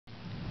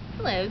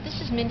Hello, this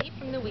is Mindy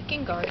from the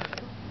Weekend Garden,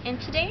 and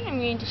today I'm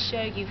going to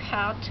show you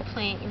how to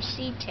plant your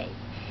seed tape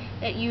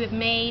that you have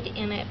made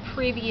in a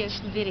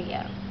previous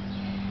video.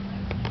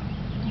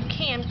 You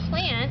can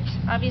plant,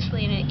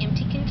 obviously, in an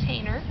empty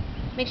container.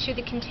 Make sure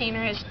the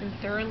container has been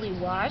thoroughly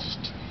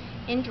washed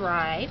and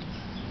dried.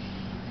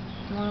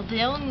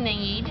 You'll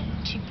need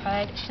to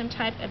put some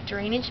type of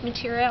drainage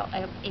material.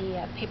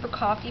 A paper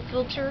coffee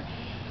filter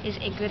is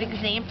a good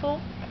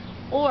example,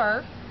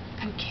 or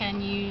you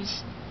can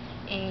use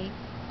a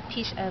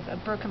piece of a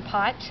broken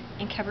pot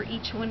and cover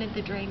each one of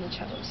the drainage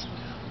holes.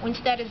 Once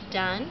that is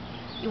done,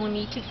 you will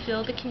need to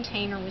fill the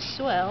container with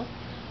soil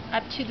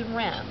up to the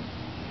rim.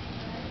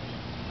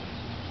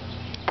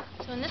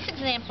 So in this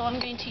example, I'm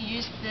going to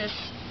use this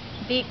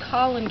big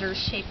colander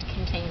shaped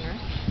container.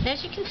 And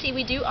as you can see,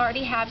 we do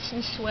already have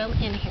some soil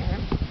in here.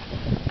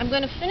 I'm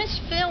going to finish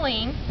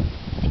filling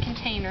the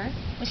container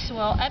with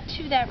soil up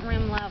to that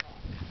rim level.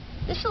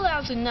 This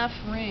allows enough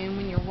room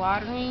when you're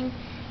watering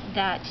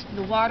that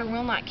the water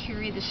will not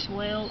carry the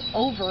soil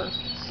over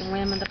the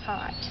rim of the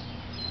pot.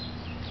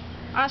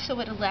 Also,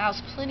 it allows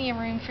plenty of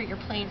room for your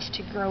plants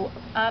to grow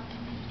up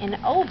and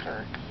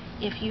over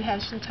if you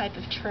have some type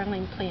of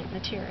trailing plant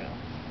material.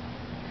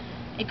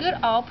 A good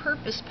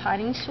all-purpose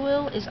potting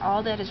soil is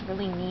all that is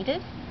really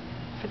needed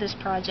for this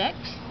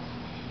project.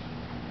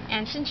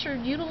 And since you're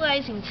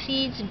utilizing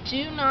seeds,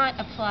 do not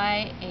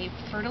apply a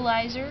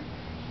fertilizer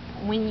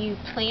when you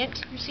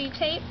plant your seed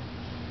tape.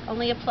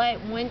 Only apply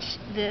it once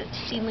the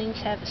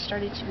seedlings have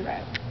started to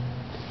grow.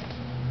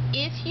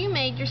 If you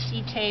made your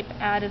seed tape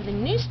out of the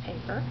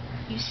newspaper,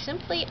 you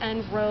simply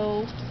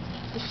unroll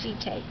the seed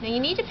tape. Now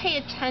you need to pay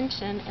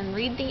attention and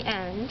read the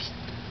ends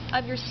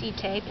of your seed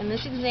tape. In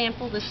this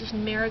example, this is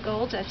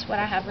marigolds, that's what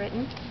I have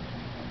written,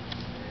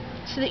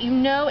 so that you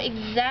know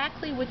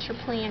exactly what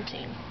you're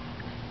planting.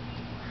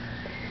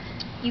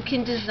 You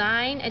can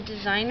design a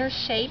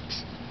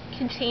designer-shaped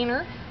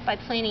container by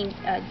planting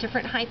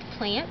different height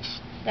plants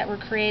that were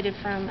created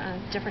from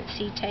different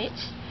seed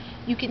tapes.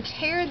 You can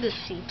tear the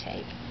seed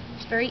tape.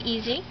 It's very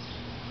easy.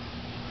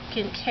 You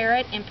can tear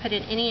it and put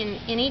it in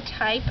any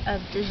type of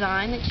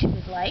design that you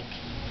would like,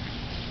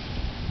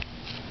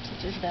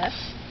 such as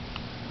this.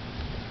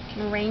 You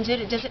can arrange it.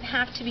 It doesn't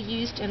have to be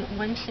used in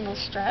one single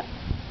strip.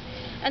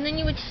 And then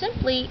you would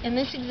simply, in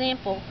this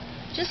example,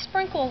 just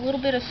sprinkle a little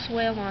bit of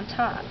soil on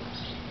top.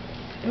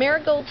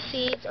 Marigold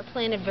seeds are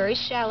planted very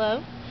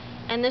shallow,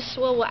 and this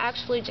soil will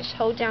actually just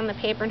hold down the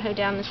paper and hold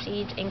down the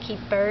seeds and keep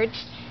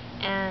birds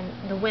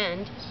and the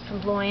wind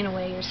from blowing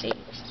away your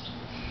seeds.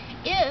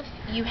 If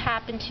you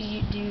happen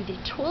to do the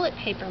toilet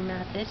paper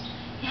method,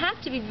 you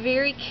have to be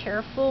very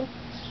careful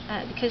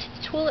because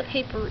the toilet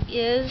paper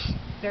is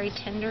very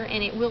tender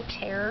and it will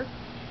tear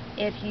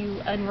if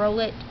you unroll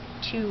it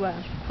too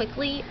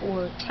quickly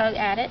or tug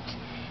at it.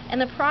 And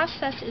the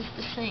process is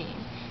the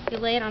same. You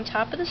lay it on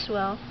top of the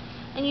soil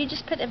and you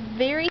just put a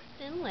very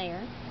thin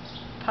layer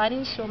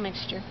potting soil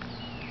mixture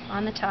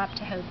on the top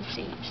to hold the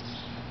seeds.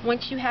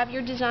 Once you have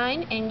your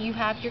design and you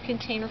have your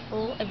container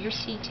full of your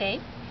seed tape,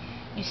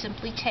 you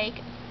simply take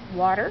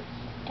water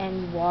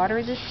and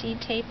water the seed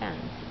tape in.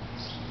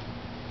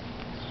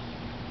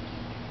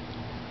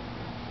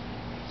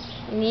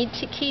 You need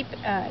to keep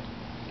the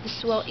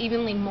soil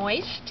evenly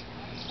moist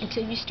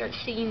until you start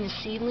seeing the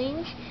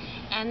seedlings,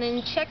 and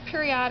then check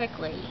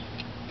periodically.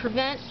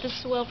 Prevent the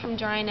soil from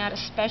drying out,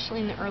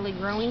 especially in the early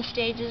growing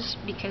stages,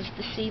 because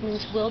the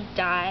seedlings will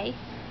die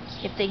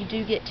if they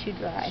do get too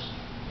dry.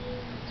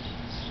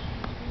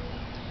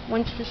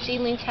 Once the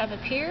seedlings have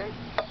appeared,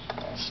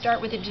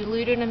 start with a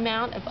diluted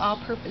amount of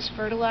all-purpose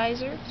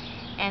fertilizer,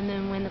 and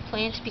then when the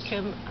plants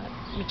become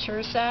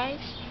mature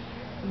size,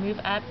 move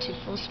up to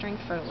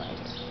full-strength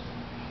fertilizer.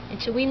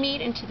 Until we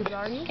meet into the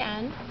garden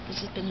again, this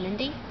has been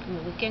Mindy from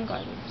the Weekend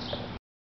Garden.